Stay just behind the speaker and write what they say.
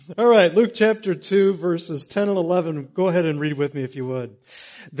All right, Luke chapter 2, verses 10 and 11. Go ahead and read with me if you would.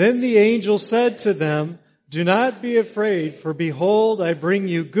 Then the angel said to them, "Do not be afraid, for behold, I bring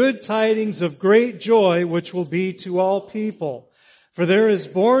you good tidings of great joy, which will be to all people. For there is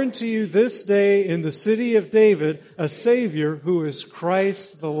born to you this day in the city of David a Savior who is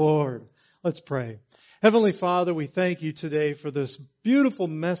Christ the Lord." Let's pray. Heavenly Father, we thank you today for this beautiful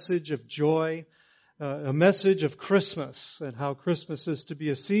message of joy, a message of Christmas, and how Christmas is to be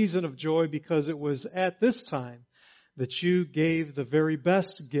a season of joy because it was at this time that you gave the very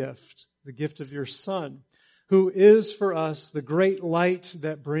best gift, the gift of your Son, who is for us the great light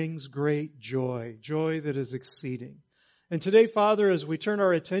that brings great joy, joy that is exceeding. And today, Father, as we turn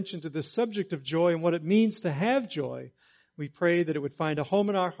our attention to the subject of joy and what it means to have joy, we pray that it would find a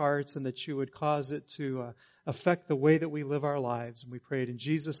home in our hearts and that you would cause it to affect the way that we live our lives. And we pray it in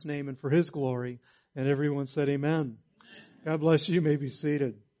Jesus' name and for His glory. And everyone said amen. God bless you. You may be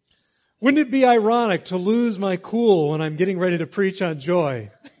seated. Wouldn't it be ironic to lose my cool when I'm getting ready to preach on joy?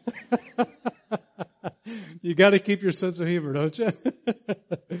 You got to keep your sense of humor, don't you?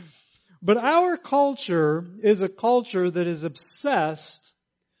 But our culture is a culture that is obsessed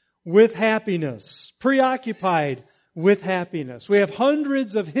with happiness, preoccupied with happiness. We have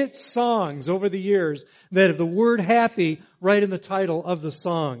hundreds of hit songs over the years that have the word happy right in the title of the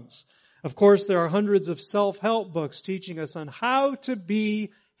songs. Of course, there are hundreds of self-help books teaching us on how to be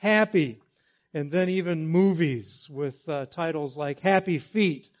happy. And then even movies with titles like Happy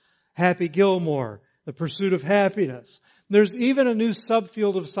Feet, Happy Gilmore, The Pursuit of Happiness. There's even a new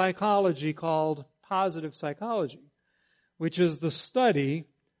subfield of psychology called positive psychology, which is the study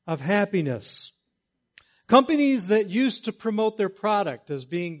of happiness. Companies that used to promote their product as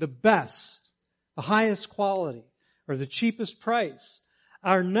being the best, the highest quality, or the cheapest price,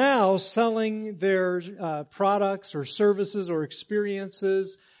 are now selling their products or services or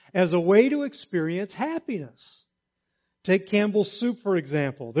experiences as a way to experience happiness. Take Campbell's soup, for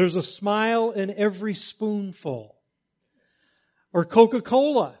example. There's a smile in every spoonful. Or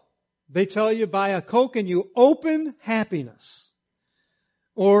Coca-Cola. They tell you buy a Coke and you open happiness.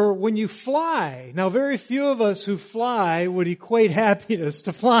 Or when you fly. Now, very few of us who fly would equate happiness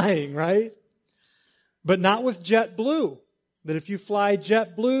to flying, right? But not with JetBlue. That if you fly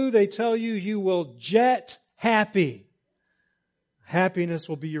JetBlue, they tell you you will jet happy. Happiness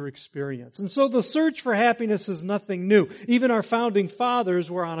will be your experience. And so the search for happiness is nothing new. Even our founding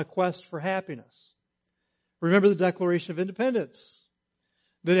fathers were on a quest for happiness. Remember the Declaration of Independence.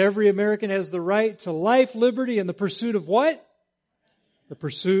 That every American has the right to life, liberty, and the pursuit of what? The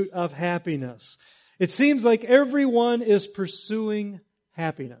pursuit of happiness. It seems like everyone is pursuing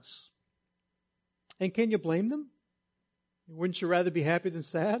happiness. And can you blame them? Wouldn't you rather be happy than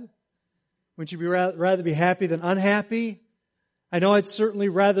sad? Wouldn't you rather be happy than unhappy? I know I'd certainly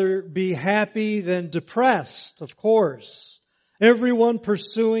rather be happy than depressed, of course. Everyone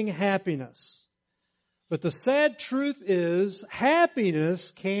pursuing happiness. But the sad truth is,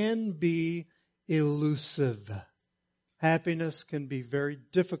 happiness can be elusive. Happiness can be very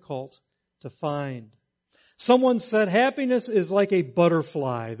difficult to find. Someone said happiness is like a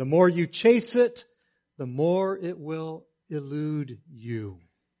butterfly. The more you chase it, the more it will elude you.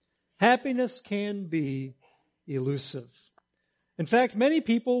 Happiness can be elusive. In fact, many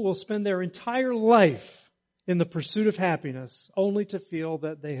people will spend their entire life in the pursuit of happiness only to feel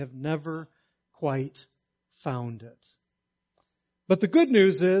that they have never quite found it. But the good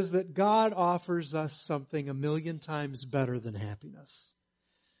news is that God offers us something a million times better than happiness.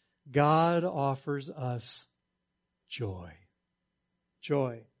 God offers us joy.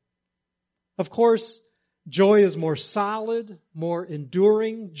 Joy. Of course, joy is more solid, more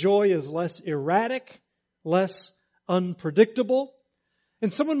enduring. Joy is less erratic, less unpredictable.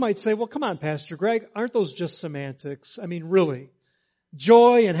 And someone might say, well, come on, Pastor Greg, aren't those just semantics? I mean, really?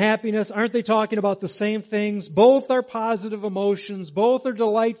 Joy and happiness, aren't they talking about the same things? Both are positive emotions. Both are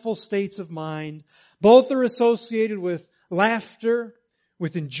delightful states of mind. Both are associated with laughter,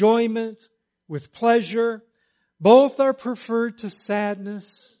 with enjoyment, with pleasure. Both are preferred to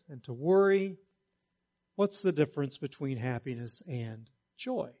sadness and to worry. What's the difference between happiness and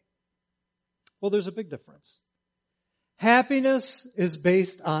joy? Well, there's a big difference. Happiness is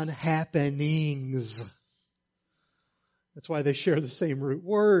based on happenings. That's why they share the same root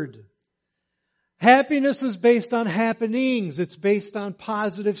word. Happiness is based on happenings. It's based on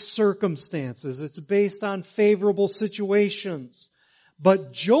positive circumstances. It's based on favorable situations.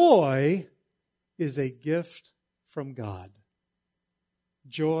 But joy is a gift from God.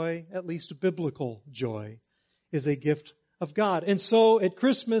 Joy, at least biblical joy, is a gift of God. And so at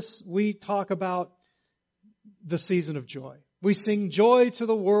Christmas, we talk about the season of joy. We sing joy to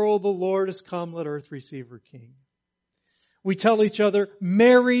the world, the Lord has come, let earth receive her King. We tell each other,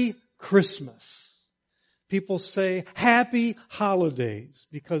 Merry Christmas. People say, Happy Holidays,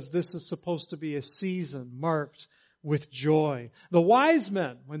 because this is supposed to be a season marked with joy. The wise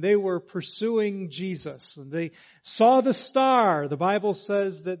men, when they were pursuing Jesus and they saw the star, the Bible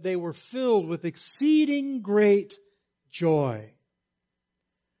says that they were filled with exceeding great joy.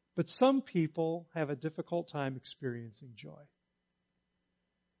 But some people have a difficult time experiencing joy.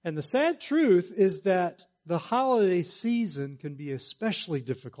 And the sad truth is that the holiday season can be especially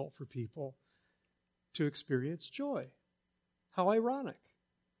difficult for people to experience joy. How ironic.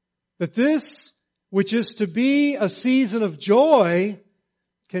 That this, which is to be a season of joy,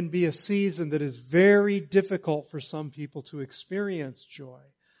 can be a season that is very difficult for some people to experience joy.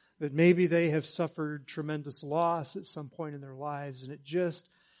 That maybe they have suffered tremendous loss at some point in their lives, and it just,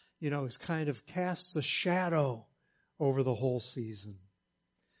 it kind of casts a shadow over the whole season.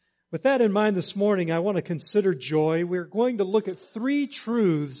 With that in mind this morning, I want to consider joy. We're going to look at 3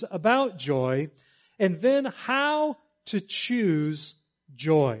 truths about joy, and then how to choose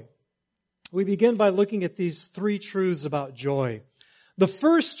joy. We begin by looking at these 3 truths about joy. The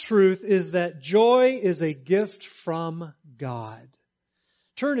first truth is that joy is a gift from God.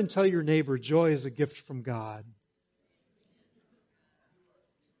 Turn and tell your neighbor, joy is a gift from God.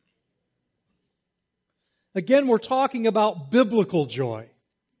 Again, we're talking about biblical joy.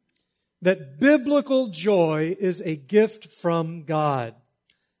 That biblical joy is a gift from God.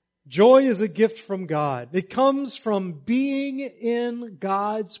 Joy is a gift from God. It comes from being in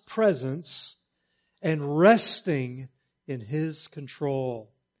God's presence and resting in His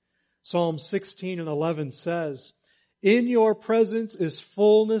control. Psalm 16:11 says, In your presence is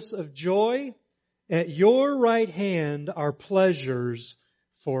fullness of joy. At your right hand are pleasures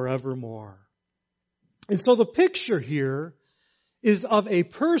forevermore. And so the picture here is of a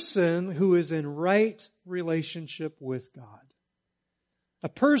person who is in right relationship with God. A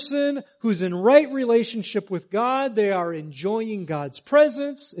person who's in right relationship with God, they are enjoying God's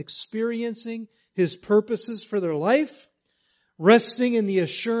presence, experiencing His purposes for their life, resting in the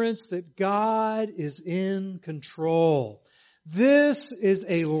assurance that God is in control. This is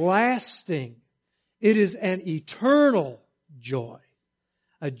a lasting, it is an eternal joy.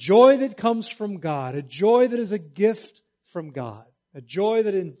 A joy that comes from God, a joy that is a gift from God, a joy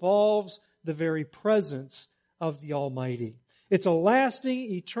that involves the very presence of the Almighty. It's a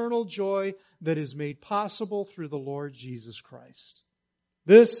lasting, eternal joy that is made possible through the Lord Jesus Christ.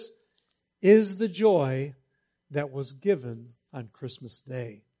 This is the joy that was given on Christmas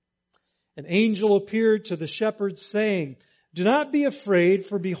Day. An angel appeared to the shepherds saying, Do not be afraid,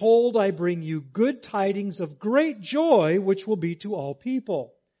 for behold, I bring you good tidings of great joy, which will be to all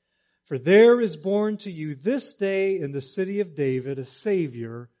people. For there is born to you this day in the city of David a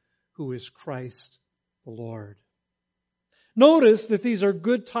Savior, who is Christ the Lord. Notice that these are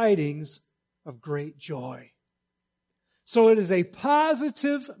good tidings of great joy. So it is a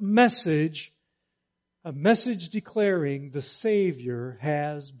positive message, a message declaring the Savior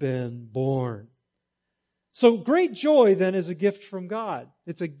has been born. So great joy then is a gift from God.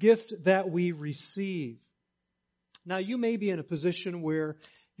 It's a gift that we receive. Now you may be in a position where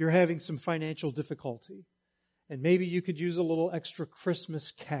you're having some financial difficulty, and maybe you could use a little extra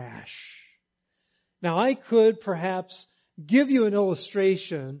Christmas cash. Now I could perhaps give you an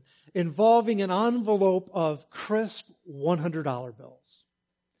illustration involving an envelope of crisp $100 bills.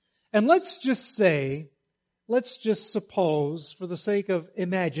 And let's just suppose, for the sake of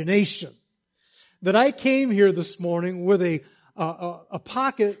imagination, that I came here this morning with a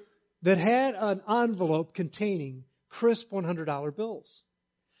pocket that had an envelope containing crisp $100 bills.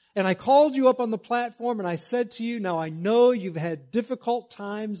 And I called you up on the platform and I said to you, now I know you've had difficult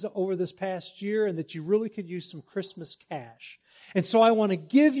times over this past year and that you really could use some Christmas cash. And so I want to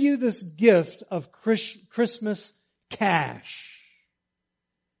give you this gift of Christmas cash.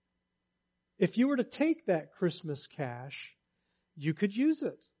 If you were to take that Christmas cash, you could use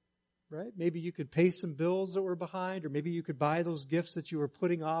it, right? Maybe you could pay some bills that were behind, or maybe you could buy those gifts that you were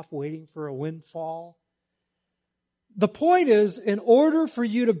putting off waiting for a windfall. The point is, in order for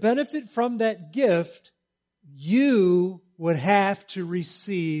you to benefit from that gift, you would have to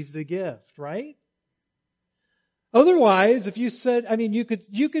receive the gift, right? Otherwise, if you said,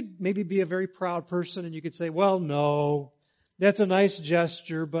 you could maybe be a very proud person and you could say, well, no, that's a nice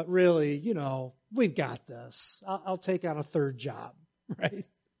gesture, but really, we've got this. I'll take on a third job, right?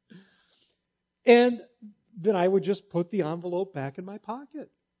 And then I would just put the envelope back in my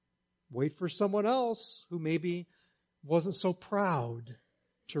pocket. Wait for someone else who maybe wasn't so proud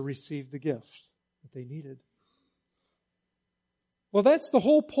to receive the gift that they needed. Well, that's the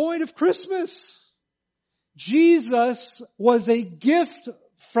whole point of Christmas. Jesus was a gift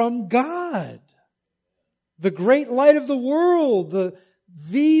from God. The great light of the world,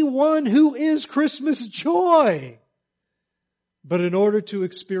 the one who is Christmas joy. But in order to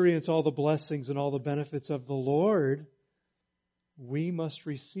experience all the blessings and all the benefits of the Lord, we must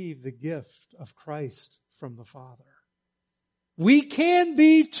receive the gift of Christ from the Father. We can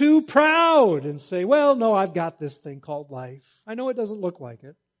be too proud and say, well, no, I've got this thing called life. I know it doesn't look like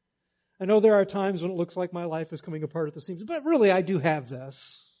it. I know there are times when it looks like my life is coming apart at the seams, but really I do have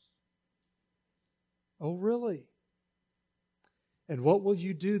this. Oh, really? And what will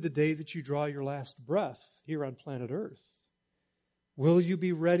you do the day that you draw your last breath here on planet Earth? Will you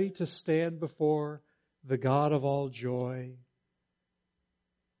be ready to stand before the God of all joy?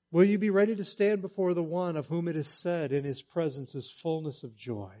 Will you be ready to stand before the one of whom it is said, in His presence is fullness of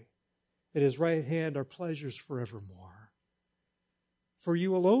joy. At His right hand are pleasures forevermore. For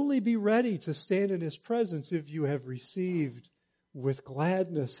you will only be ready to stand in His presence if you have received with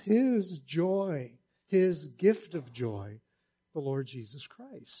gladness His joy, His gift of joy, the Lord Jesus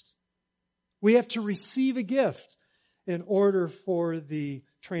Christ. We have to receive a gift in order for the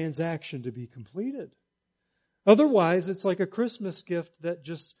transaction to be completed. Otherwise, it's like a Christmas gift that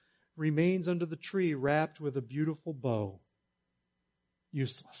just remains under the tree wrapped with a beautiful bow.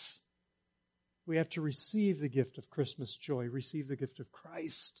 Useless. We have to receive the gift of Christmas joy, receive the gift of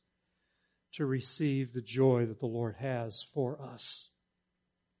Christ to receive the joy that the Lord has for us.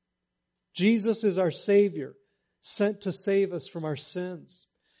 Jesus is our Savior, sent to save us from our sins.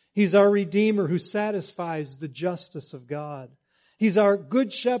 He's our Redeemer who satisfies the justice of God. He's our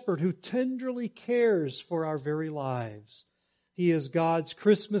Good Shepherd who tenderly cares for our very lives. He is God's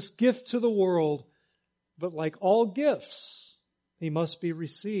Christmas gift to the world, but like all gifts, He must be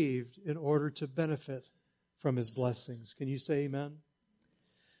received in order to benefit from His blessings. Can you say amen?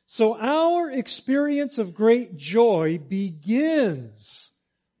 So our experience of great joy begins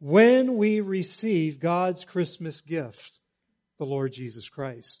when we receive God's Christmas gift, the Lord Jesus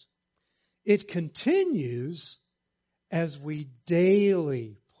Christ. It continues as we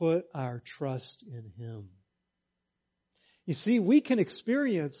daily put our trust in Him. You see, we can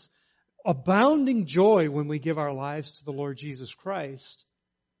experience abounding joy when we give our lives to the Lord Jesus Christ,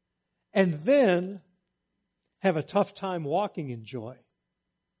 and then have a tough time walking in joy.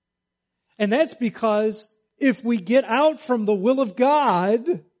 And that's because if we get out from the will of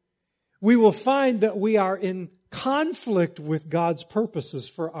God, we will find that we are in conflict with God's purposes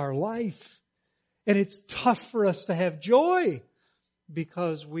for our life. And it's tough for us to have joy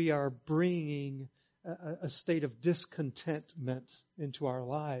because we are bringing a state of discontentment into our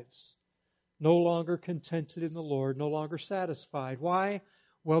lives. No longer contented in the Lord, no longer satisfied. Why?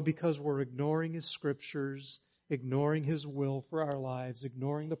 Well, because we're ignoring His Scriptures, ignoring His will for our lives,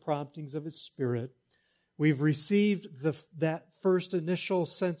 ignoring the promptings of His Spirit. We've received that first initial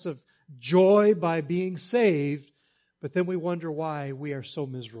sense of joy by being saved, but then we wonder why we are so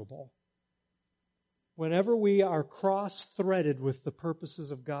miserable. Whenever we are cross-threaded with the purposes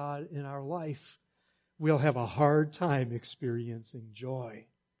of God in our life, we'll have a hard time experiencing joy.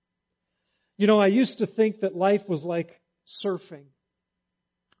 You know, I used to think that life was like surfing.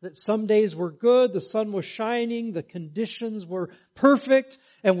 That some days were good, the sun was shining, the conditions were perfect,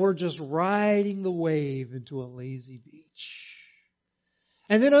 and we're just riding the wave into a lazy beach.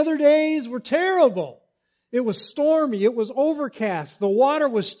 And then other days were terrible. It was stormy, it was overcast, the water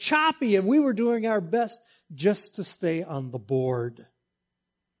was choppy, and we were doing our best just to stay on the board.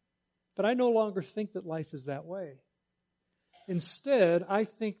 But I no longer think that life is that way. Instead, I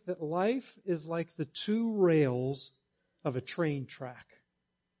think that life is like the two rails of a train track.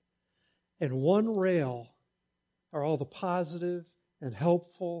 And one rail are all the positive and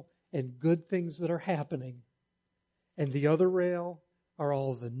helpful and good things that are happening. And the other rail are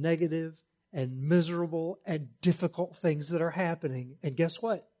all the negative and miserable and difficult things that are happening. And guess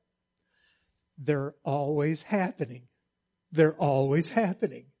what? They're always happening. They're always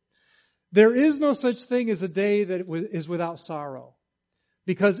happening. There is no such thing as a day that is without sorrow.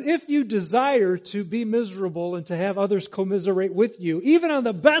 Because if you desire to be miserable and to have others commiserate with you, even on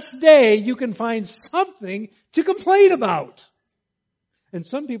the best day, you can find something to complain about. And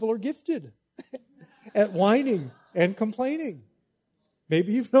some people are gifted at whining and complaining.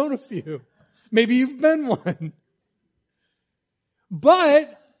 Maybe you've known a few. Maybe you've been one.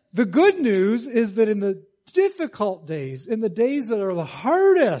 But the good news is that in the difficult days, in the days that are the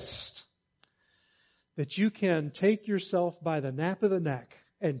hardest, that you can take yourself by the nape of the neck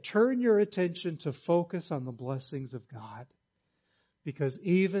and turn your attention to focus on the blessings of God. Because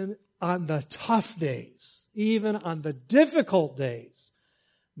even on the tough days, even on the difficult days,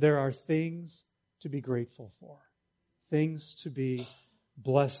 there are things to be grateful for. Things to be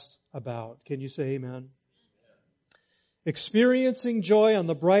blessed about. Can you say amen? Experiencing joy on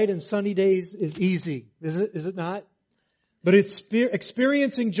the bright and sunny days is easy, is it not? But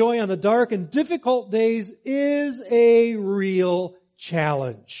experiencing joy on the dark and difficult days is a real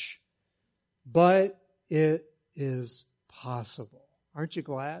challenge. But it is possible. Aren't you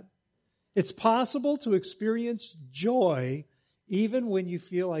glad? It's possible to experience joy even when you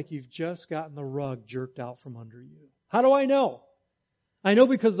feel like you've just gotten the rug jerked out from under you. How do I know? I know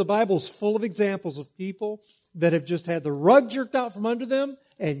because the Bible's full of examples of people that have just had the rug jerked out from under them,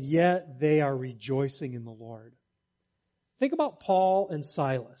 and yet they are rejoicing in the Lord. Think about Paul and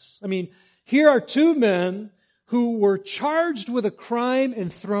Silas. I mean, here are two men who were charged with a crime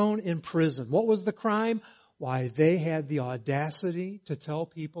and thrown in prison. What was the crime? Why, they had the audacity to tell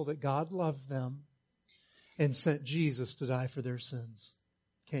people that God loved them and sent Jesus to die for their sins.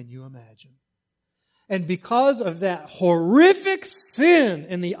 Can you imagine? And because of that horrific sin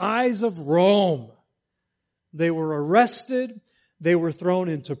in the eyes of Rome, they were arrested, they were thrown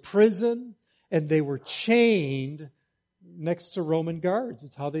into prison, and they were chained next to Roman guards.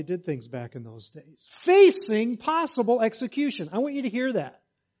 It's how they did things back in those days. Facing possible execution. I want you to hear that.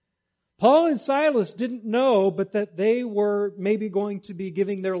 Paul and Silas didn't know, but that they were maybe going to be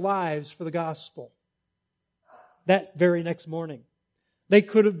giving their lives for the gospel. That very next morning. They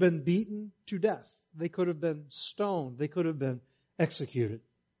could have been beaten to death. They could have been stoned. They could have been executed.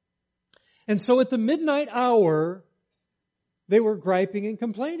 And so at the midnight hour, they were griping and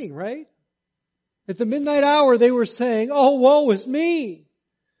complaining, right? At the midnight hour, they were saying, "Oh, woe is me.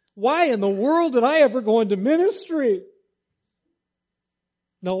 Why in the world did I ever go into ministry?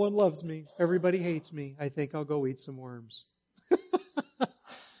 No one loves me. Everybody hates me. I think I'll go eat some worms."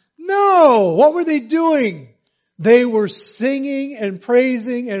 No! What were they doing? They were singing and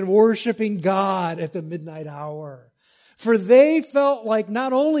praising and worshiping God at the midnight hour. For they felt like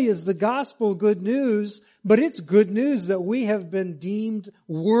not only is the gospel good news, but it's good news that we have been deemed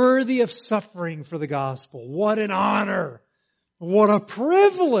worthy of suffering for the gospel. What an honor! What a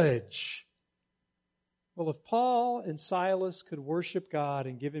privilege! Well, if Paul and Silas could worship God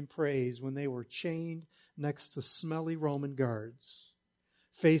and give Him praise when they were chained next to smelly Roman guards,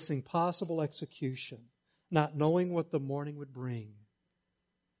 facing possible execution, not knowing what the morning would bring,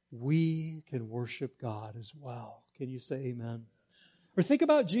 we can worship God as well. Can you say amen? Or think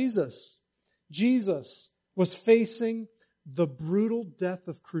about Jesus. Jesus was facing the brutal death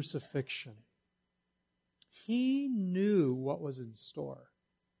of crucifixion. He knew what was in store.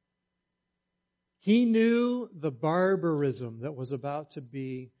 He knew the barbarism that was about to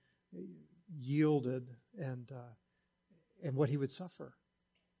be yielded and what He would suffer.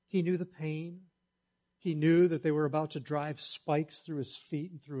 He knew the pain. He knew that they were about to drive spikes through His feet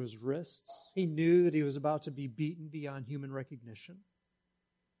and through His wrists. He knew that He was about to be beaten beyond human recognition.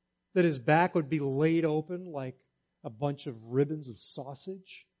 That His back would be laid open like a bunch of ribbons of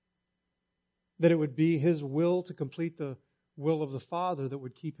sausage. That it would be His will to complete the will of the Father that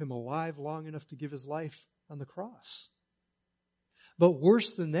would keep Him alive long enough to give His life on the cross. But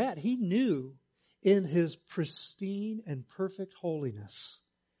worse than that, He knew in His pristine and perfect holiness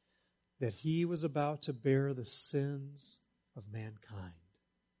that He was about to bear the sins of mankind.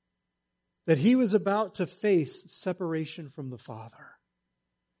 That He was about to face separation from the Father.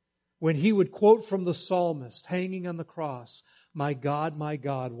 When He would quote from the psalmist hanging on the cross, my God,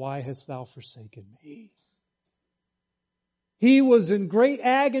 why hast Thou forsaken me?" He was in great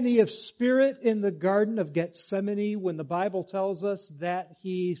agony of spirit in the Garden of Gethsemane when the Bible tells us that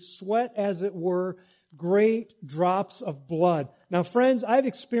He sweat, as it were, great drops of blood. Now, friends, I've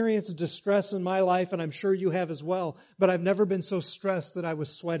experienced distress in my life, and I'm sure you have as well, but I've never been so stressed that I was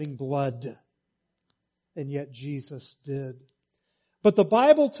sweating blood. And yet Jesus did. But the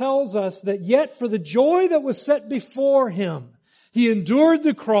Bible tells us that yet for the joy that was set before Him, He endured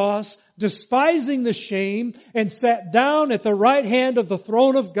the cross, despising the shame, and sat down at the right hand of the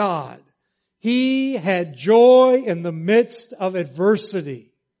throne of God. He had joy in the midst of adversity.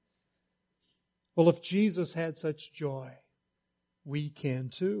 Well, if Jesus had such joy, we can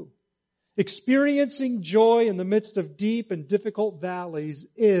too. Experiencing joy in the midst of deep and difficult valleys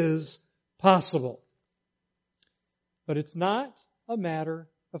is possible. But it's not a matter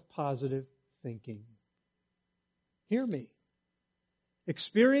of positive thinking. Hear me.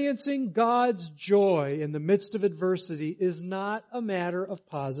 Experiencing God's joy in the midst of adversity is not a matter of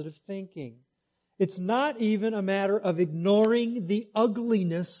positive thinking. It's not even a matter of ignoring the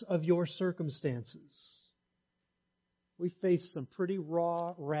ugliness of your circumstances. We face some pretty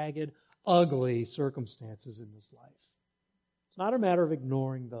raw, ragged, ugly circumstances in this life. It's not a matter of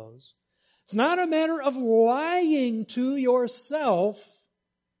ignoring those. It's not a matter of lying to yourself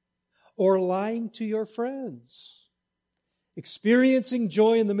or lying to your friends. Experiencing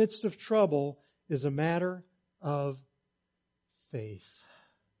joy in the midst of trouble is a matter of faith.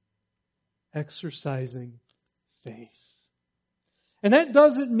 Exercising faith. And that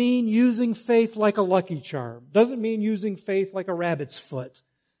doesn't mean using faith like a lucky charm. Doesn't mean using faith like a rabbit's foot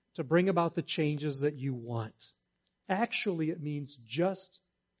to bring about the changes that you want. Actually, it means just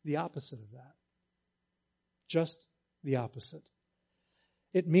the opposite of that. Just the opposite.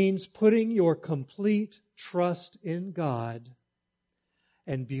 It means putting your complete trust in God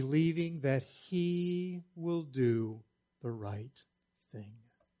and believing that He will do the right thing.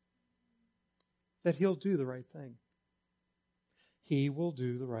 That He'll do the right thing. He will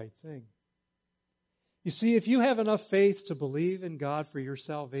do the right thing. You see, if you have enough faith to believe in God for your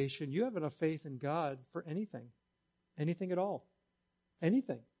salvation, you have enough faith in God for anything. Anything at all.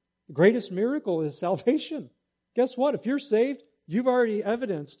 Anything. The greatest miracle is salvation. Guess what? If you're saved, you've already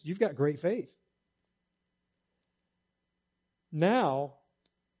evidenced you've got great faith. Now,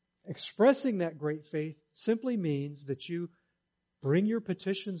 expressing that great faith simply means that you bring your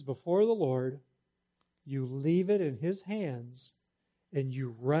petitions before the Lord, you leave it in His hands, and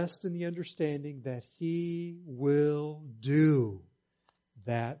you rest in the understanding that He will do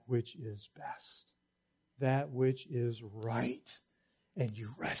that which is best, that which is right, and you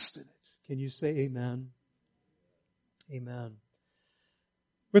rest in it. Can you say amen? Amen.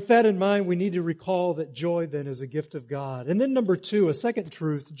 With that in mind, we need to recall that joy then is a gift of God. And then number 2, a second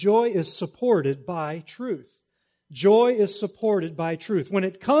truth, joy is supported by truth. Joy is supported by truth. When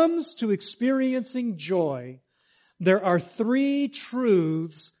it comes to experiencing joy, there are 3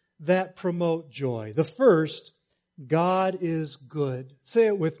 truths that promote joy. The first, God is good. Say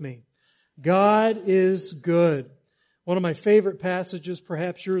it with me. God is good. One of my favorite passages,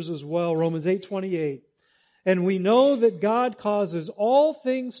 perhaps yours as well, Romans 8:28. And we know that God causes all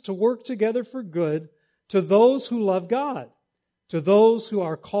things to work together for good to those who love God, to those who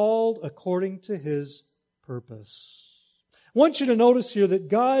are called according to His purpose. I want you to notice here that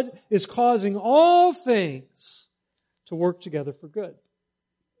God is causing all things to work together for good.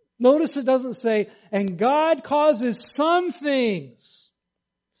 Notice it doesn't say, and God causes some things.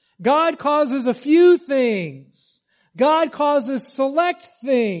 God causes a few things. God causes select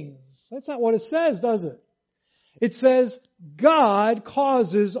things. That's not what it says, does it? It says, God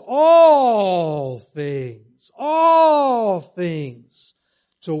causes all things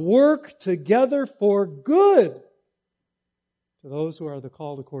to work together for good to those who are the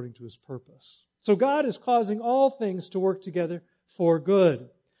called according to His purpose. So God is causing all things to work together for good.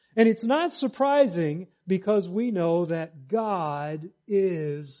 And it's not surprising because we know that God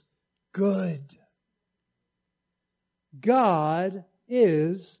is good. God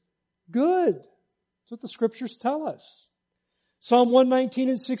is good. That's what the Scriptures tell us. Psalm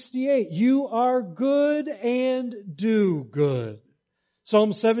 119:68, you are good and do good.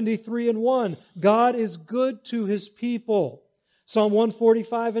 Psalm 73:1, God is good to His people. Psalm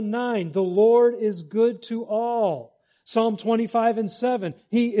 145:9, the Lord is good to all. Psalm 25:7,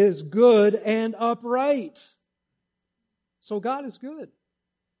 He is good and upright. So God is good.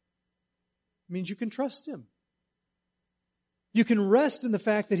 It means you can trust Him. You can rest in the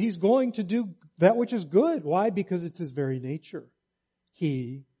fact that He's going to do that which is good. Why? Because it's His very nature.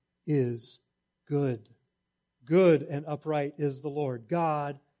 He is good. Good and upright is the Lord.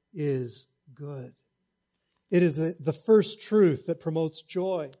 God is good. It is the first truth that promotes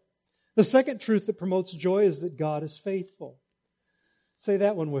joy. The second truth that promotes joy is that God is faithful. Say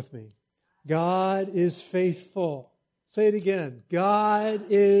that one with me. God is faithful. Say it again. God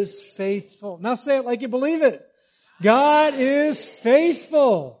is faithful. Now say it like you believe it. God is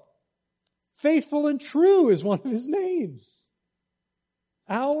faithful. Faithful and true is one of His names.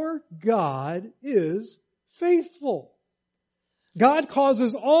 Our God is faithful. God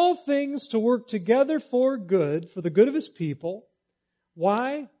causes all things to work together for good, for the good of His people.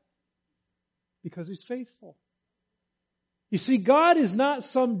 Why? Because He's faithful. You see, God is not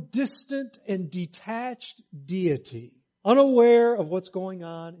some distant and detached deity, unaware of what's going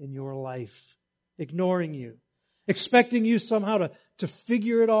on in your life, ignoring you, expecting you somehow to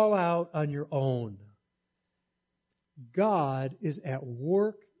figure it all out on your own. God is at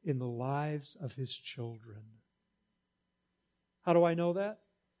work in the lives of His children. How do I know that?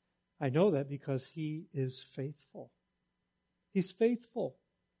 I know that because He is faithful. He's faithful.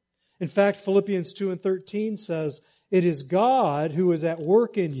 In fact, Philippians 2:13 says, it is God who is at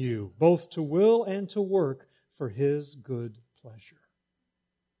work in you, both to will and to work for His good pleasure.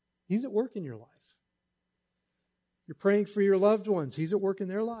 He's at work in your life. You're praying for your loved ones. He's at work in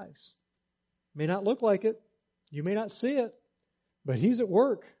their lives. May not look like it. You may not see it. But He's at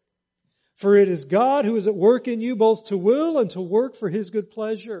work. For it is God who is at work in you both to will and to work for His good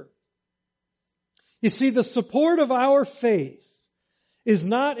pleasure. You see, the support of our faith is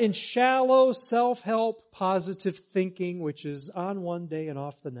not in shallow self-help positive thinking, which is on one day and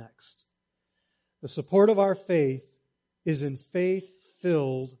off the next. The support of our faith is in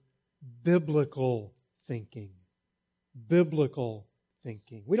faith-filled biblical thinking. Biblical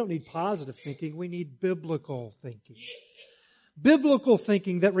thinking. We don't need positive thinking. We need biblical thinking. Biblical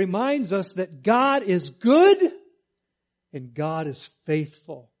thinking that reminds us that God is good and God is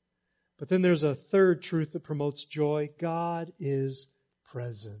faithful. But then there's a third truth that promotes joy. God is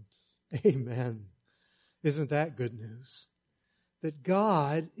present. Amen. Isn't that good news? That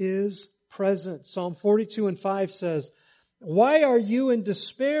God is present. Psalm 42:5 says, "Why are you in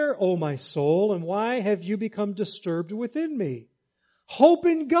despair, O my soul, and why have you become disturbed within me? Hope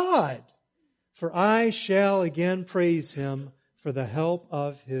in God, for I shall again praise Him for the help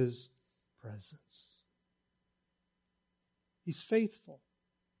of His presence." He's faithful.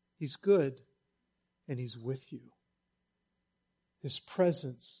 He's good. And He's with you. His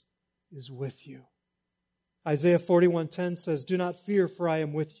presence is with you. Isaiah 41:10 says, "Do not fear, for I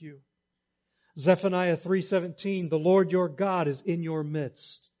am with you." Zephaniah 3:17, "The Lord your God is in your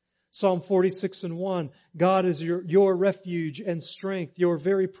midst." Psalm 46:1, "God is your refuge and strength, your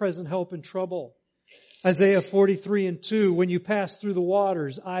very present help in trouble." Isaiah 43:2, "When you pass through the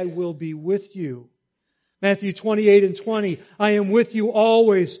waters, I will be with you." Matthew 28:20, "I am with you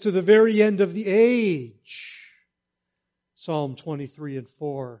always to the very end of the age." Psalm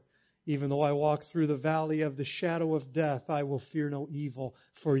 23:4, "Even though I walk through the valley of the shadow of death, I will fear no evil,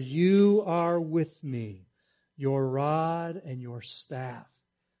 for you are with me. Your rod and your staff,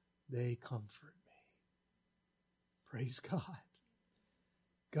 they comfort me." Praise God.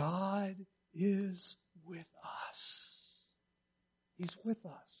 God is with us. He's with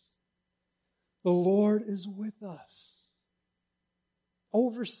us. The Lord is with us,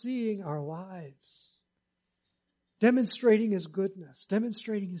 overseeing our lives, demonstrating His goodness,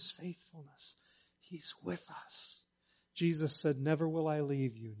 demonstrating His faithfulness. He's with us. Jesus said, "Never will I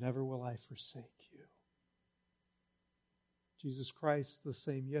leave you, never will I forsake you." Jesus Christ, the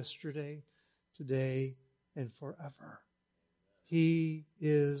same yesterday, today, and forever. He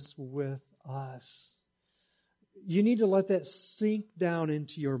is with us. You need to let that sink down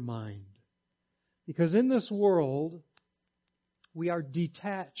into your mind. Because in this world, we are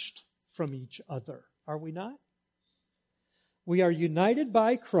detached from each other. Are we not? We are united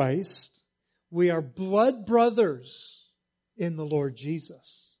by Christ. We are blood brothers in the Lord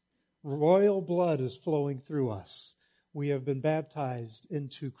Jesus. Royal blood is flowing through us. We have been baptized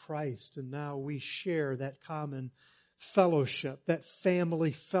into Christ, and now we share that common fellowship, that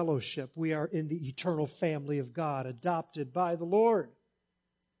family fellowship. We are in the eternal family of God, adopted by the Lord.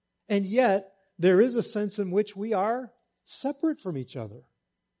 And yet, there is a sense in which we are separate from each other,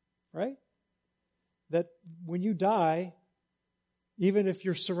 right? That when you die, even if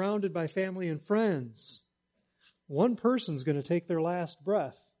you're surrounded by family and friends, one person's going to take their last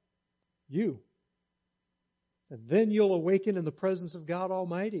breath. You. And then you'll awaken in the presence of God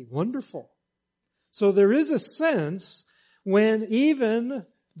Almighty. Wonderful. So there is a sense when even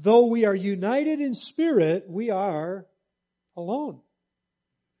though we are united in spirit, we are alone.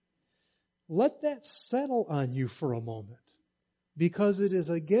 Let that settle on you for a moment, because it is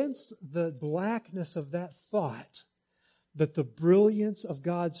against the blackness of that thought that the brilliance of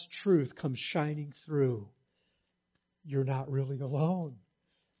God's truth comes shining through. You're not really alone.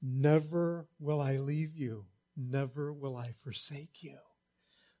 Never will I leave you. Never will I forsake you.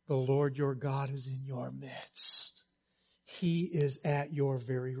 The Lord your God is in your midst. He is at your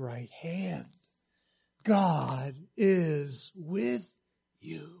very right hand. God is with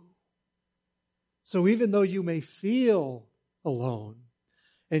you. So even though you may feel alone,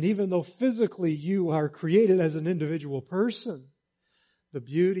 and even though physically you are created as an individual person, the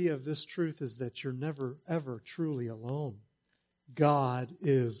beauty of this truth is that you're never, ever truly alone. God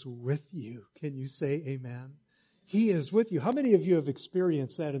is with you. Can you say amen? He is with you. How many of you have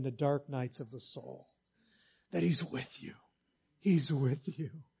experienced that in the dark nights of the soul? That He's with you. He's with you.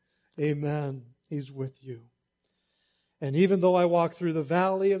 Amen. He's with you. And even though I walk through the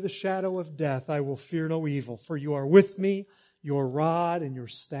valley of the shadow of death, I will fear no evil, for you are with me. Your rod and your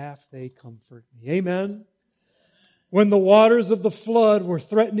staff, they comfort me. Amen. When the waters of the flood were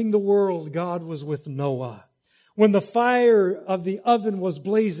threatening the world, God was with Noah. When the fire of the oven was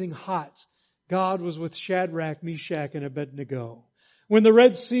blazing hot, God was with Shadrach, Meshach, and Abednego. When the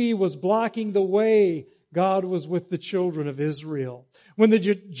Red Sea was blocking the way, God was with the children of Israel. When the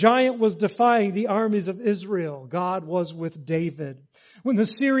giant was defying the armies of Israel, God was with David. When the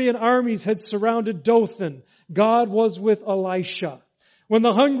Syrian armies had surrounded Dothan, God was with Elisha. When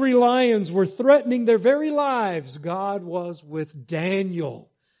the hungry lions were threatening their very lives, God was with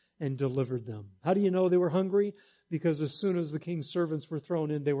Daniel and delivered them. How do you know they were hungry? Because as soon as the king's servants were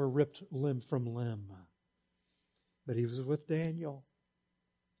thrown in, they were ripped limb from limb. But He was with Daniel.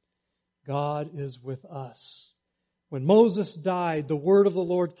 God is with us. When Moses died, the word of the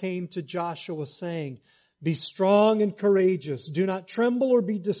Lord came to Joshua saying, "Be strong and courageous. Do not tremble or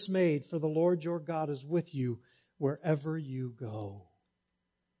be dismayed, for the Lord your God is with you wherever you go."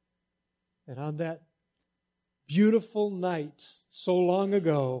 And on that beautiful night, so long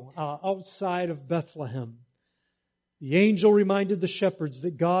ago, outside of Bethlehem, the angel reminded the shepherds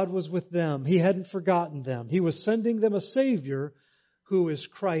that God was with them. He hadn't forgotten them. He was sending them a Savior who is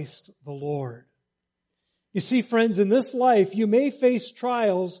Christ the Lord. You see, friends, in this life, you may face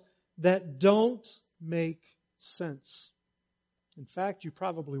trials that don't make sense. In fact, you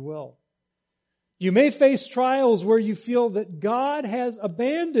probably will. You may face trials where you feel that God has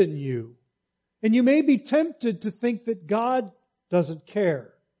abandoned you. And you may be tempted to think that God doesn't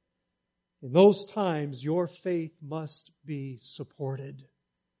care. In those times, your faith must be supported.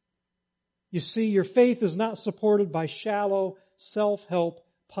 You see, your faith is not supported by shallow, self-help,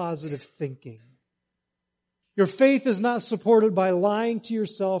 positive thinking. Your faith is not supported by lying to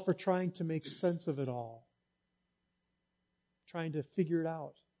yourself or trying to make sense of it all. Trying to figure it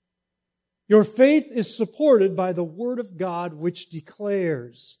out. Your faith is supported by the Word of God, which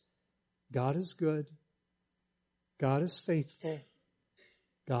declares God is good, God is faithful,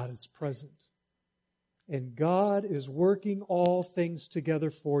 God is present. And God is working all things together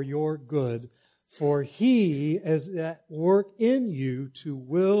for your good, for He is at work in you to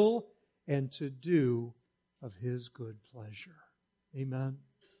will and to do of His good pleasure. Amen.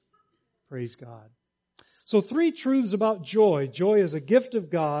 Praise God. So 3 truths about joy. Joy is a gift of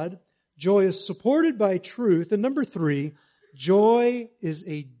God. Joy is supported by truth. And number 3, joy is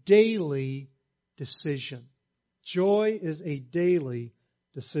a daily decision. Joy is a daily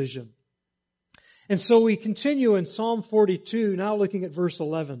decision. And so we continue in Psalm 42, now looking at verse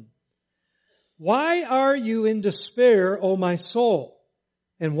 11. "Why are you in despair, O my soul?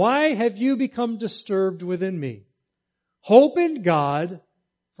 And why have you become disturbed within me? Hope in God,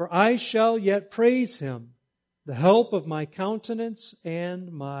 for I shall yet praise Him, the help of my countenance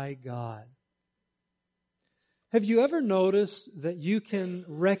and my God." Have you ever noticed that you can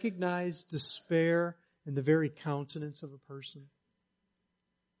recognize despair in the very countenance of a person?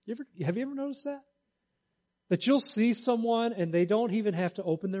 Have you ever noticed that? That you'll see someone and they don't even have to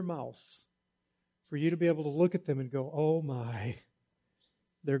open their mouth for you to be able to look at them and go, "Oh my,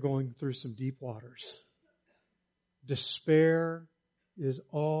 they're going through some deep waters." Despair is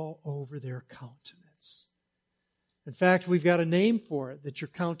all over their countenance. In fact, we've got a name for it, that your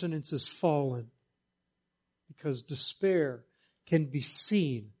countenance is fallen. Because despair can be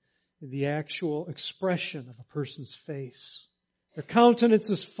seen in the actual expression of a person's face. Their countenance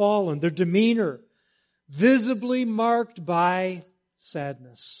is fallen, their demeanor visibly marked by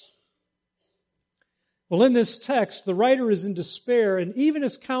sadness. Well, in this text, the writer is in despair, and even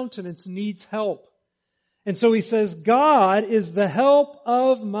his countenance needs help. And so he says, "God is the help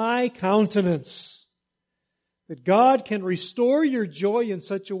of my countenance." That God can restore your joy in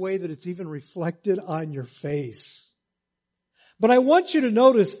such a way that it's even reflected on your face. But I want you to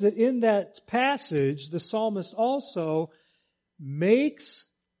notice that in that passage, the psalmist also makes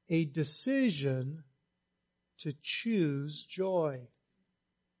a decision to choose joy.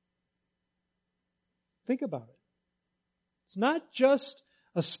 Think about it. It's not just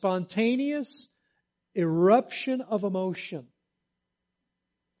a spontaneous eruption of emotion,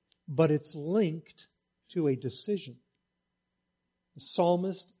 but it's linked to a decision. The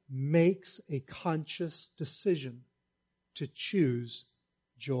psalmist makes a conscious decision to choose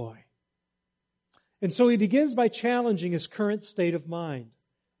joy. And so he begins by challenging his current state of mind.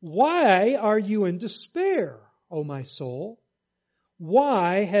 "Why are you in despair, O my soul?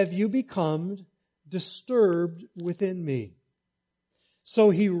 Why have you become disturbed within me?" So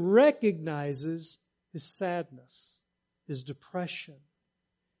he recognizes his sadness, his depression.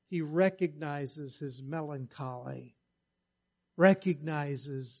 He recognizes his melancholy,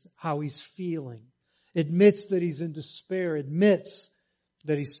 recognizes how he's feeling, admits that he's in despair, admits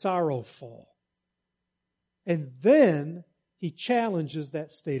that he's sorrowful. And then he challenges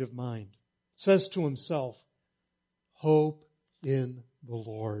that state of mind, says to himself, "Hope in the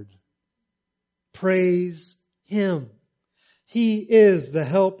Lord." praise Him. He is the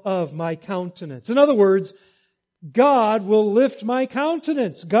help of my countenance. In other words, God will lift my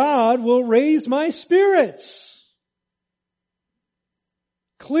countenance. God will raise my spirits.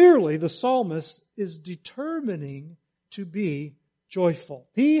 Clearly, the psalmist is determining to be joyful.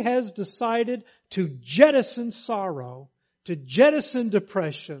 He has decided to jettison sorrow, to jettison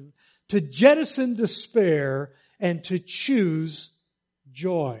depression, to jettison despair, and to choose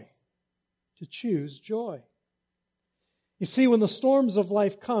joy. To choose joy. You see, when the storms of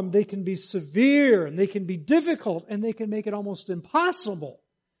life come, they can be severe and they can be difficult and they can make it almost impossible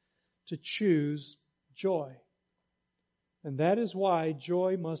to choose joy. And that is why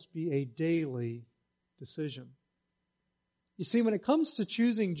joy must be a daily decision. You see, when it comes to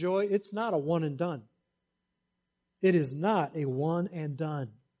choosing joy, it's not a one and done. It is not a one and done.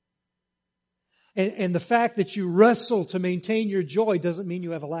 And the fact that you wrestle to maintain your joy doesn't mean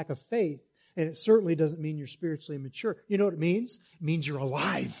you have a lack of faith. And it certainly doesn't mean you're spiritually immature. You know what it means? It means you're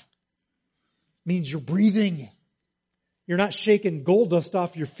alive. It means you're breathing. You're not shaking gold dust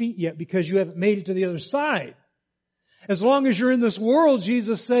off your feet yet because you haven't made it to the other side. As long as you're in this world,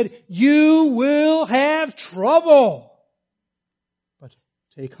 Jesus said, you will have trouble. But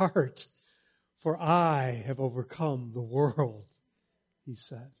take heart, for I have overcome the world, He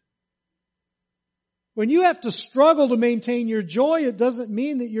said. When you have to struggle to maintain your joy, it doesn't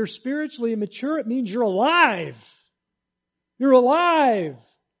mean that you're spiritually immature. It means you're alive. You're alive.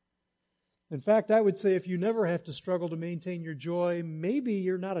 In fact, I would say if you never have to struggle to maintain your joy, maybe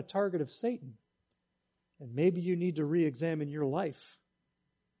you're not a target of Satan. And maybe you need to re-examine your life.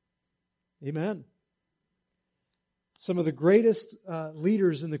 Amen. Some of the greatest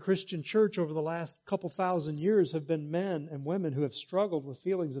leaders in the Christian church over the last couple thousand years have been men and women who have struggled with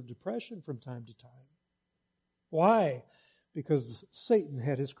feelings of depression from time to time. Why? Because Satan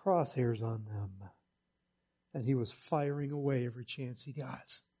had his crosshairs on them. And he was firing away every chance he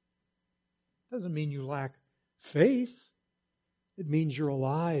got. Doesn't mean you lack faith. It means you're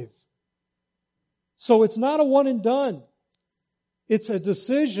alive. So it's not a one and done. It's a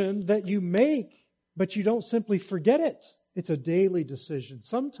decision that you make, but you don't simply forget it. It's a daily decision.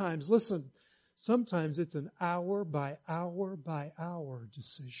 Sometimes, listen, sometimes it's an hour by hour by hour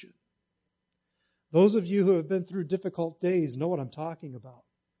decision. Those of you who have been through difficult days know what I'm talking about.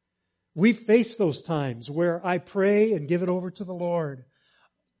 We've faced those times where I pray and give it over to the Lord.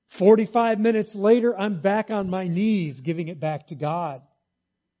 45 minutes later, I'm back on my knees giving it back to God.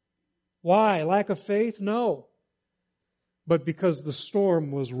 Why? Lack of faith? No. But because the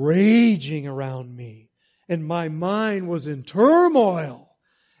storm was raging around me and my mind was in turmoil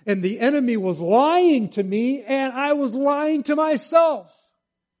and the enemy was lying to me and I was lying to myself.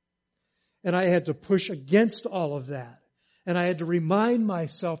 And I had to push against all of that. And I had to remind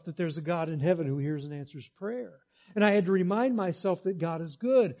myself that there's a God in heaven who hears and answers prayer. And I had to remind myself that God is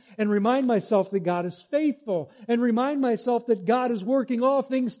good. And remind myself that God is faithful. And remind myself that God is working all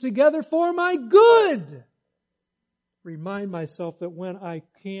things together for my good. Remind myself that when I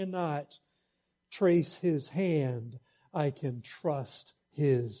cannot trace His hand, I can trust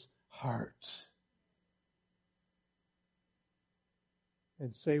His heart.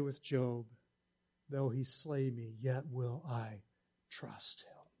 And say with Job, though He slay me, yet will I trust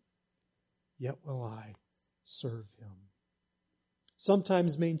Him. Yet will I serve Him.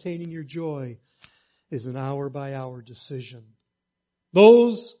 Sometimes maintaining your joy is an hour by hour decision.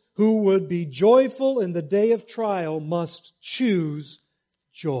 Those who would be joyful in the day of trial must choose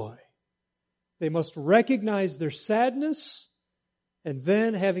joy. They must recognize their sadness, and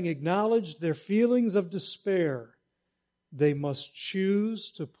then, having acknowledged their feelings of despair, they must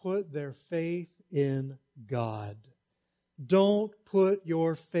choose to put their faith in God. Don't put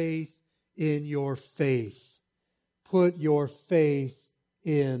your faith in your faith. Put your faith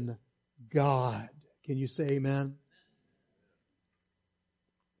in God. Can you say amen?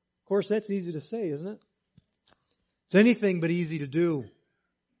 Of course, that's easy to say, isn't it? It's anything but easy to do.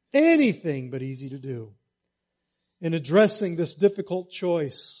 Anything but easy to do. In addressing this difficult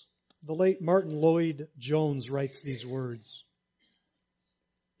choice, the late Martin Lloyd-Jones writes these words.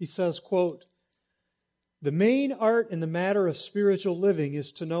 He says, quote, "The main art in the matter of spiritual living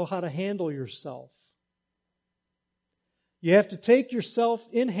is to know how to handle yourself. You have to take yourself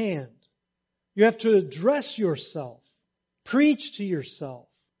in hand. You have to address yourself, preach to yourself,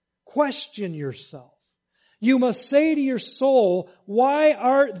 question yourself. You must say to your soul, 'Why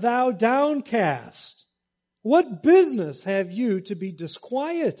art thou downcast? What business have you to be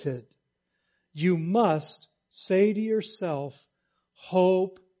disquieted?' You must say to yourself,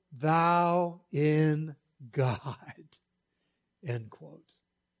 'Hope thou in God.'" End quote.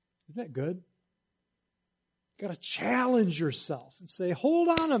 Isn't that good? You've got to challenge yourself and say, hold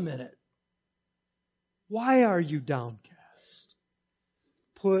on a minute. Why are you downcast?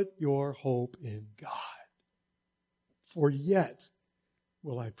 Put your hope in God. For yet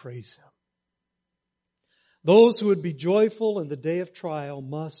will I praise Him. Those who would be joyful in the day of trial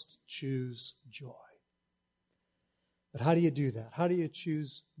must choose joy. But how do you do that? How do you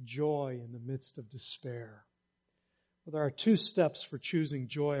choose joy in the midst of despair? Well, there are two steps for choosing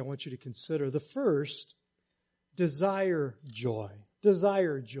joy I want you to consider. The first, desire joy.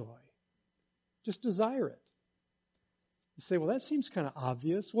 Desire joy. Just desire it. You say, well, that seems kind of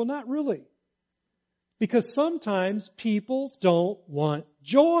obvious. Well, not really. Because sometimes people don't want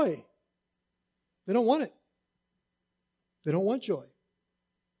joy. They don't want it. They don't want joy.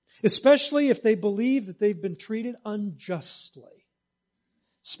 Especially if they believe that they've been treated unjustly.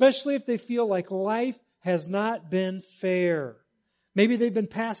 Especially if they feel like life has not been fair. Maybe they've been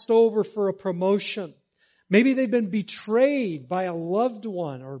passed over for a promotion. Maybe they've been betrayed by a loved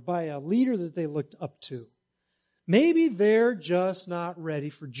one or by a leader that they looked up to. Maybe they're just not ready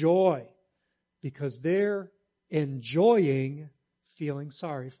for joy because they're enjoying feeling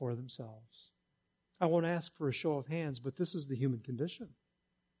sorry for themselves. I won't ask for a show of hands, but this is the human condition.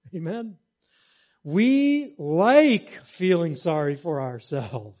 Amen. We like feeling sorry for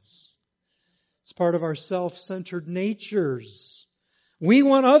ourselves. It's part of our self-centered natures. We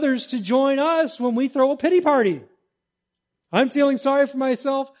want others to join us when we throw a pity party. I'm feeling sorry for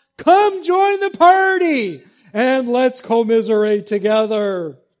myself. Come join the party and let's commiserate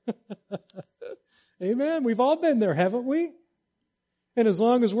together. Amen. We've all been there, haven't we? And as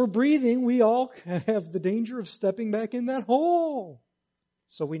long as we're breathing, we all have the danger of stepping back in that hole.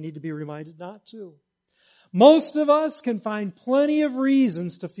 So we need to be reminded not to. Most of us can find plenty of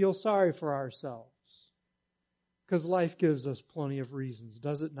reasons to feel sorry for ourselves. Because life gives us plenty of reasons,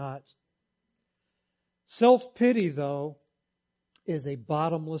 does it not? Self-pity, though, is a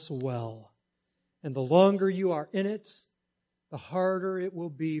bottomless well. And the longer you are in it, the harder it will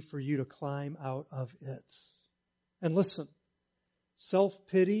be for you to climb out of it. And listen,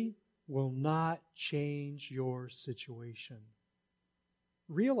 self-pity will not change your situation.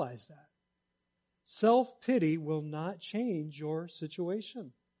 Realize that. Self-pity will not change your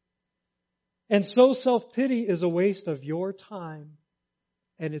situation. And so self-pity is a waste of your time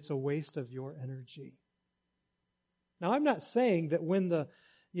and it's a waste of your energy. Now, I'm not saying that when the,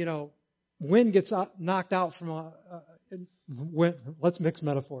 wind gets knocked out from let's mix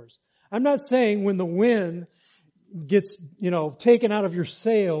metaphors. I'm not saying when the wind gets, taken out of your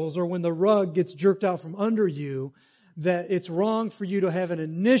sails or when the rug gets jerked out from under you, that it's wrong for you to have an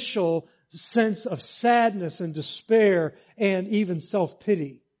initial sense of sadness and despair and even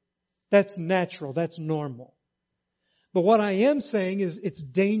self-pity. That's natural. That's normal. But what I am saying is it's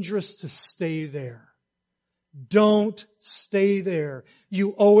dangerous to stay there. Don't stay there.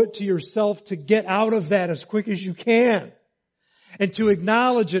 You owe it to yourself to get out of that as quick as you can. And to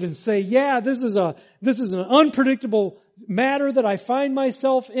acknowledge it and say, yeah, this is an unpredictable matter that I find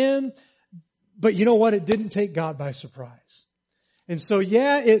myself in. But you know what? It didn't take God by surprise. And so,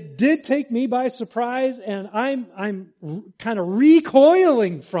 yeah, it did take me by surprise, and I'm kind of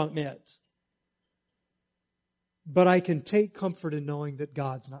recoiling from it. But I can take comfort in knowing that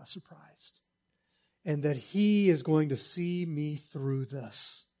God's not surprised. And that He is going to see me through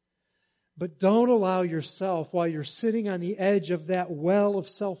this. But don't allow yourself, while you're sitting on the edge of that well of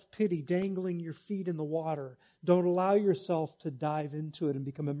self-pity, dangling your feet in the water, don't allow yourself to dive into it and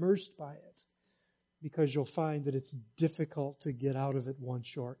become immersed by it. Because you'll find that it's difficult to get out of it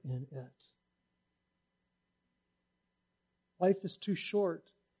once you're in it. Life is too short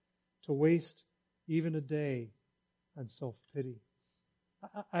to waste even a day on self-pity.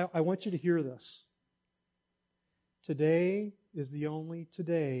 I want you to hear this. Today is the only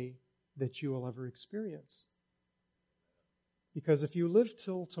today that you will ever experience. Because if you live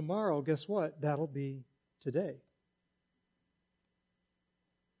till tomorrow, guess what? That'll be today.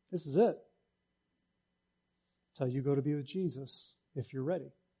 This is it. Till you go to be with Jesus, if you're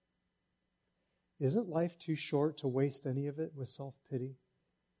ready. Isn't life too short to waste any of it with self-pity?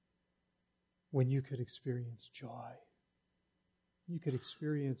 When you could experience joy. You could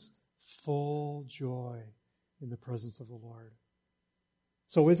experience full joy in the presence of the Lord.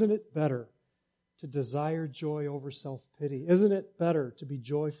 So isn't it better to desire joy over self-pity? Isn't it better to be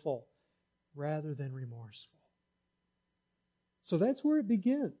joyful rather than remorseful? So that's where it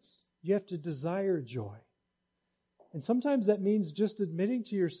begins. You have to desire joy. And sometimes that means just admitting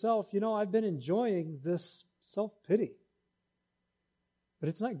to yourself, I've been enjoying this self-pity. But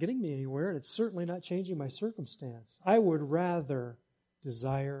it's not getting me anywhere, and it's certainly not changing my circumstance. I would rather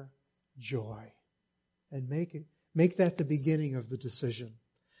desire joy. and make that the beginning of the decision.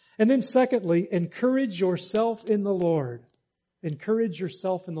 And then secondly, encourage yourself in the Lord. Encourage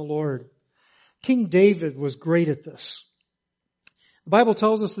yourself in the Lord. King David was great at this. The Bible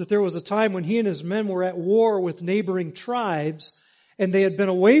tells us that there was a time when he and his men were at war with neighboring tribes, and they had been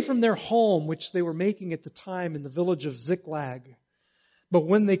away from their home, which they were making at the time in the village of Ziklag. But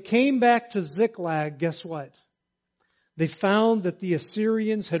when they came back to Ziklag, guess what? They found that the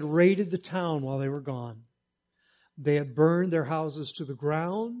Assyrians had raided the town while they were gone. They had burned their houses to the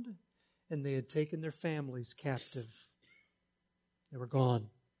ground, and they had taken their families captive. They were gone.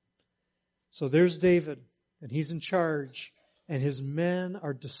 So there's David, and he's in charge, and his men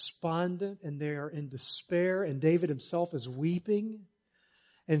are despondent, and they are in despair, and David himself is weeping.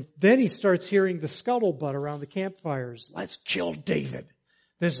 And then he starts hearing the scuttlebutt around the campfires. Let's kill David.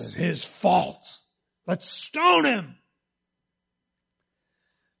 This is his fault. Let's stone him.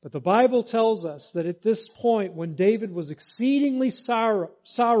 But the Bible tells us that at this point, when David was exceedingly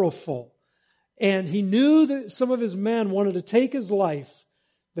sorrowful, and he knew that some of his men wanted to take his life,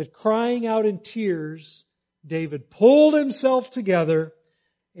 that crying out in tears, David pulled himself together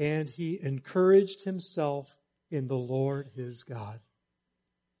and he encouraged himself in the Lord his God.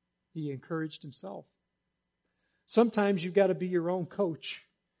 He encouraged himself. Sometimes you've got to be your own coach.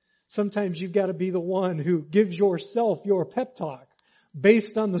 Sometimes you've got to be the one who gives yourself your pep talk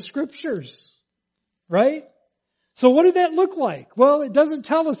based on the Scriptures. Right? So what did that look like? Well, it doesn't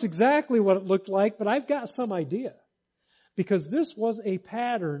tell us exactly what it looked like, but I've got some idea. Because this was a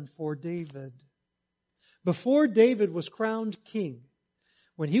pattern for David. Before David was crowned king,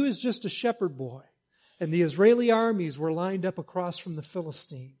 when he was just a shepherd boy, and the Israeli armies were lined up across from the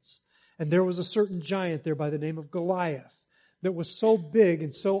Philistines, and there was a certain giant there by the name of Goliath that was so big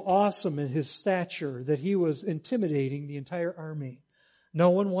and so awesome in his stature that he was intimidating the entire army.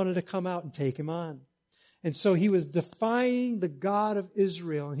 No one wanted to come out and take him on. And so he was defying the God of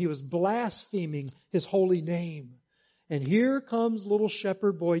Israel, and he was blaspheming his holy name. And here comes little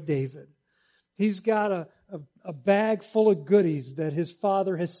shepherd boy David. He's got a bag full of goodies that his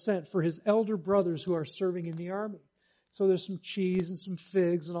father has sent for his elder brothers who are serving in the army. So there's some cheese and some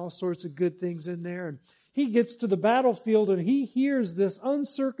figs and all sorts of good things in there. And he gets to the battlefield and he hears this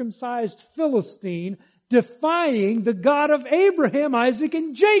uncircumcised Philistine defying the God of Abraham, Isaac,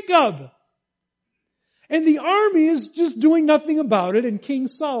 and Jacob. And the army is just doing nothing about it, and King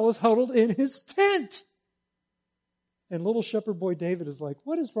Saul is huddled in his tent. And little shepherd boy David is like,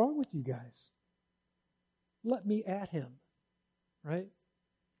 what is wrong with you guys? Let me at him. Right?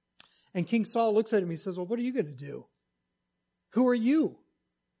 And King Saul looks at him and he says, well, what are you going to do? Who are you,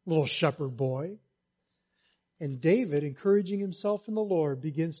 little shepherd boy? And David, encouraging himself in the Lord,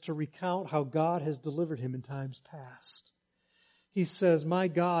 begins to recount how God has delivered him in times past. He says, my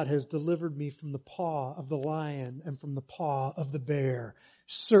God has delivered me from the paw of the lion and from the paw of the bear.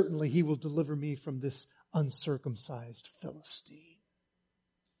 Certainly he will deliver me from this uncircumcised Philistine.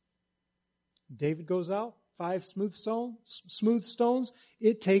 David goes out, 5 smooth stones.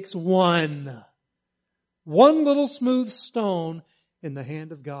 It takes one little smooth stone in the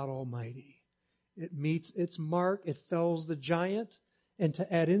hand of God Almighty. It meets its mark, it fells the giant, and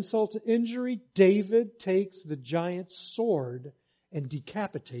to add insult to injury, David takes the giant's sword and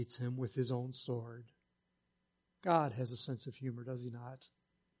decapitates him with his own sword. God has a sense of humor, does he not?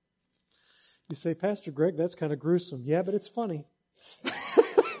 You say, Pastor Greg, that's kind of gruesome. Yeah, but it's funny.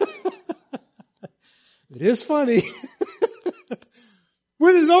 It is funny.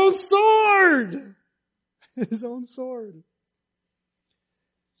 With his own sword! His own sword.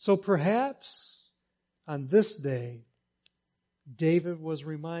 So perhaps on this day, David was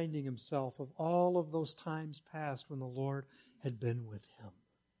reminding himself of all of those times past when the Lord had been with him.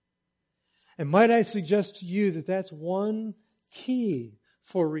 And might I suggest to you that that's one key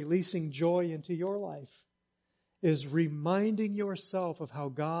for releasing joy into your life, is reminding yourself of how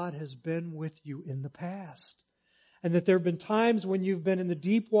God has been with you in the past. And that there have been times when you've been in the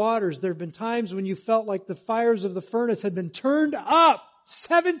deep waters, there have been times when you felt like the fires of the furnace had been turned up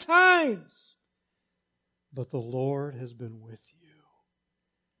 7 times. But the Lord has been with you.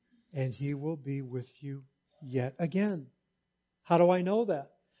 And He will be with you yet again. How do I know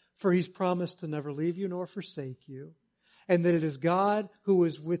that? For He's promised to never leave you nor forsake you. And that it is God who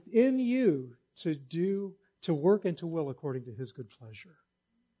is within you to work and to will according to His good pleasure.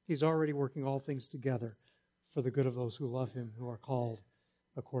 He's already working all things together for the good of those who love Him, who are called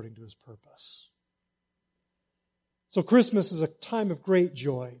according to His purpose. So Christmas is a time of great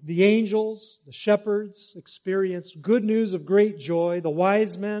joy. The angels, the shepherds experienced good news of great joy. The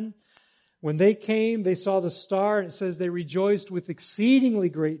wise men, when they came, they saw the star, and it says they rejoiced with exceedingly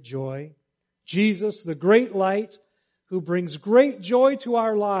great joy. Jesus, the great light, who brings great joy to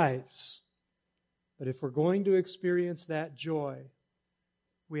our lives. But if we're going to experience that joy,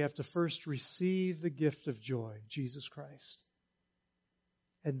 we have to first receive the gift of joy, Jesus Christ.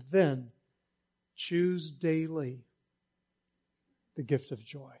 And then choose daily the gift of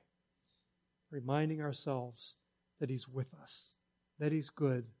joy, reminding ourselves that He's with us, that He's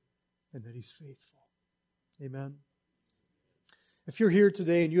good, and that He's faithful. Amen. If you're here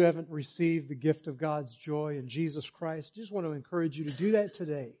today and you haven't received the gift of God's joy in Jesus Christ, I just want to encourage you to do that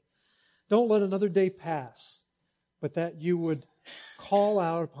today. Don't let another day pass, but that you would call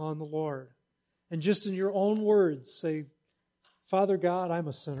out upon the Lord. And just in your own words, say, Father God, I'm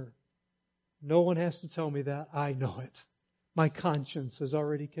a sinner. No one has to tell me that. I know it. My conscience has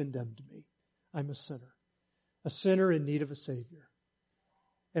already condemned me. I'm a sinner in need of a Savior.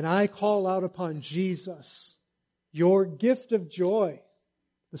 And I call out upon Jesus, your gift of joy,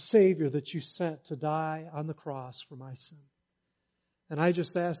 the Savior that you sent to die on the cross for my sin. And I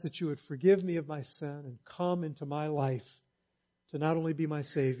just ask that you would forgive me of my sin and come into my life to not only be my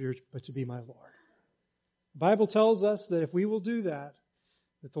Savior, but to be my Lord. The Bible tells us that if we will do that,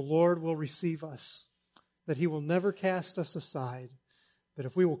 that the Lord will receive us, that He will never cast us aside, that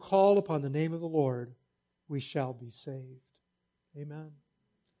if we will call upon the name of the Lord, we shall be saved. Amen.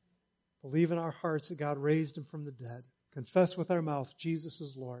 Believe in our hearts that God raised Him from the dead. Confess with our mouth Jesus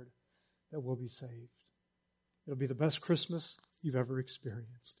is Lord, that we'll be saved. It'll be the best Christmas you've ever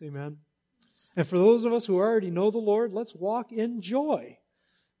experienced. Amen. And for those of us who already know the Lord, let's walk in joy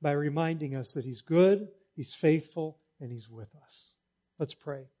by reminding us that He's good, He's faithful, and He's with us. Let's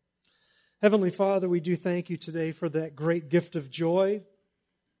pray. Heavenly Father, we do thank You today for that great gift of joy.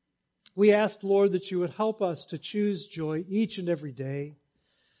 We ask, Lord, that You would help us to choose joy each and every day,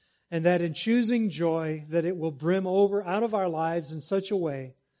 and that in choosing joy, that it will brim over out of our lives in such a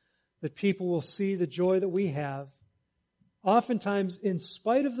way that people will see the joy that we have, oftentimes in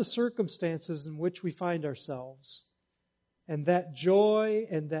spite of the circumstances in which we find ourselves. And that joy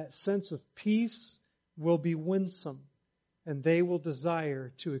and that sense of peace will be winsome, and they will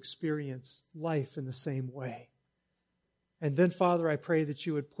desire to experience life in the same way. And then, Father, I pray that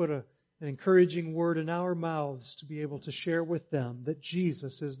You would put an encouraging word in our mouths to be able to share with them that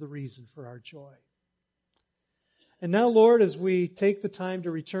Jesus is the reason for our joy. And now, Lord, as we take the time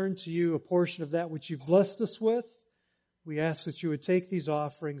to return to You a portion of that which You've blessed us with, we ask that You would take these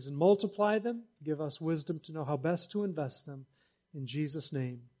offerings and multiply them, give us wisdom to know how best to invest them. In Jesus'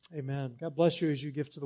 name, amen. God bless you as you give to the